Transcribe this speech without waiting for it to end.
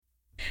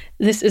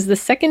This is the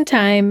second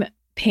time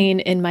pain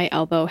in my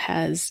elbow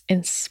has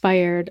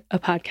inspired a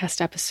podcast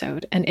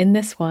episode. And in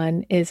this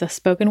one is a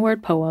spoken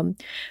word poem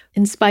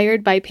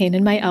inspired by pain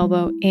in my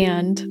elbow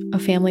and a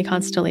family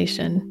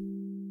constellation.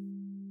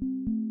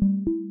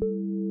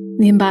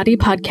 The Embody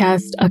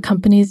podcast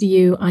accompanies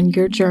you on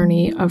your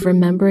journey of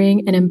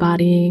remembering and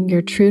embodying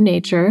your true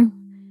nature,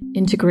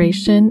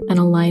 integration and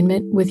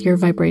alignment with your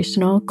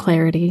vibrational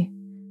clarity,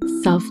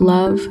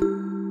 self-love,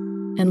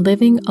 and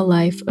living a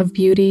life of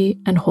beauty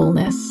and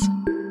wholeness.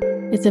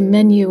 It's a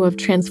menu of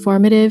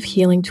transformative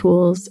healing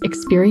tools,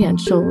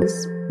 experientials,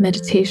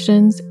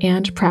 meditations,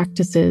 and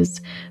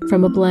practices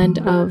from a blend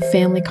of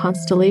family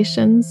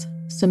constellations,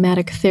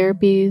 somatic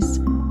therapies,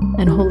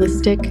 and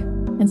holistic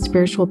and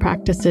spiritual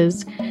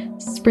practices,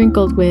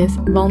 sprinkled with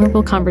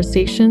vulnerable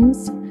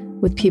conversations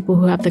with people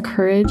who have the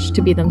courage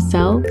to be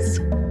themselves,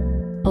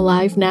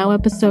 Alive Now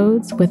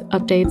episodes with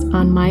updates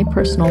on my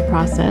personal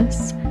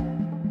process,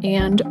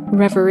 and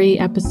Reverie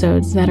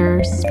episodes that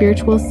are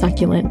spiritual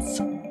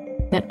succulents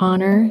that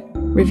honor,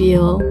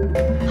 reveal,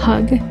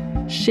 hug,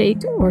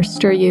 shake, or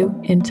stir you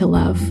into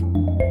love.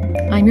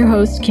 I'm your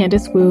host,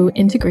 Candace Wu,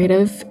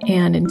 integrative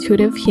and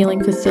intuitive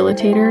healing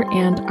facilitator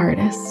and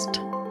artist.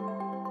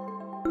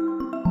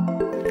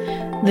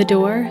 The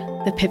door,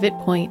 the pivot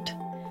point,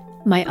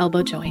 my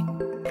elbow joint.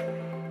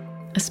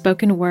 A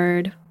spoken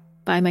word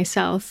by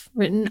myself,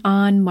 written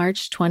on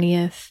March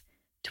 20th,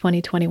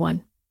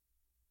 2021.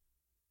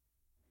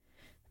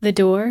 The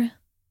door,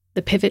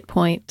 the pivot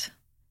point,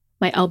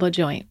 my elbow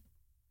joint.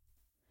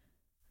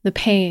 The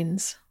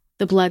pains,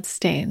 the blood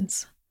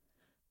stains,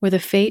 where the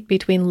fate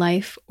between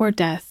life or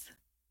death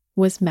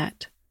was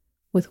met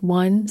with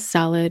one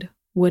solid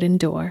wooden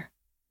door,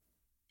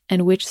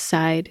 and which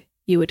side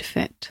you would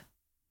fit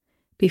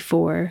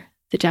before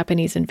the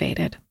Japanese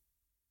invaded.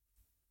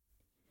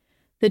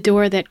 The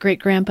door that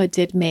great-grandpa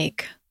did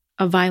make,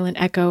 a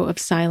violent echo of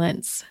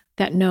silence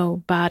that no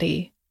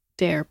body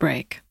dare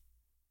break.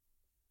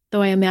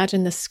 Though I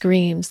imagine the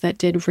screams that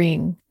did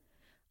ring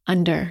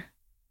under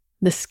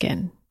the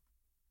skin.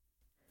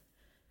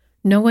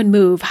 No one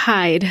move,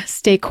 hide,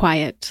 stay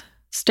quiet.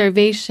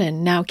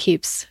 Starvation now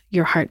keeps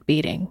your heart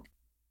beating.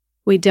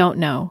 We don't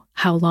know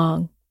how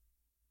long.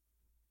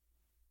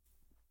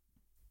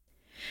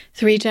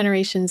 3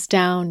 generations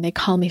down, they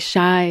call me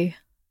shy.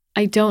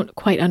 I don't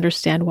quite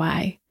understand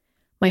why.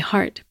 My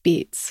heart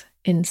beats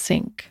in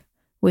sync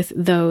with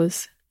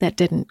those that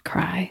didn't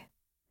cry.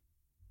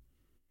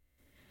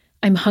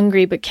 I'm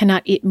hungry but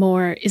cannot eat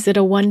more. Is it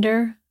a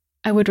wonder?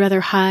 I would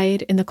rather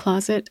hide in the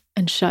closet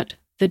and shut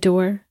the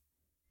door.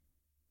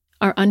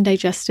 Our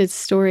undigested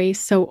story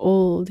so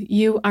old.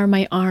 You are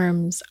my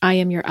arms, I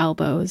am your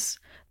elbows,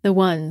 the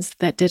ones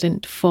that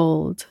didn't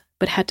fold,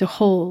 but had to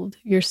hold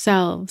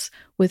yourselves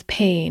with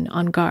pain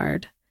on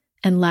guard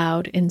and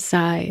loud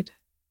inside.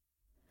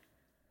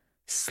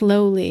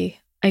 Slowly,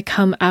 I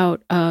come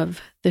out of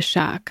the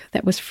shock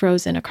that was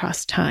frozen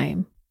across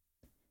time.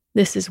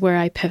 This is where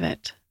I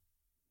pivot.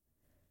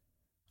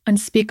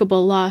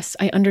 Unspeakable loss,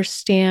 I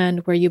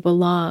understand where you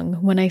belong.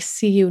 When I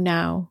see you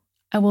now,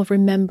 I will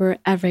remember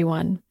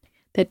everyone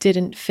that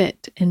didn't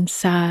fit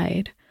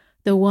inside,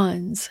 the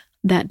ones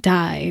that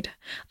died.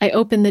 I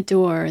open the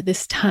door,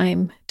 this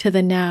time to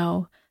the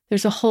now.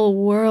 There's a whole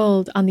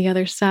world on the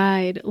other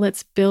side.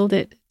 Let's build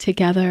it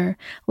together.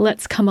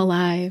 Let's come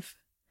alive.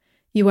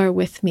 You are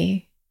with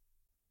me.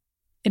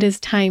 It is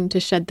time to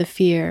shed the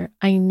fear.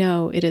 I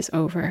know it is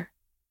over,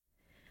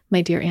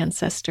 my dear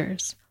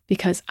ancestors,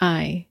 because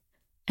I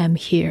am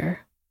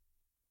here.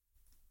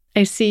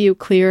 I see you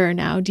clearer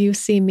now. Do you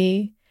see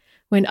me?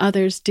 When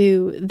others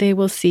do, they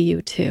will see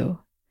you too.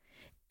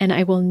 And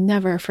I will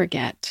never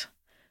forget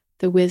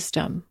the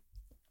wisdom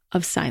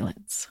of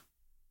silence.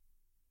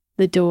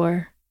 The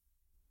door,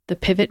 the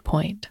pivot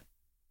point,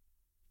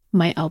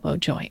 my elbow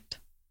joint.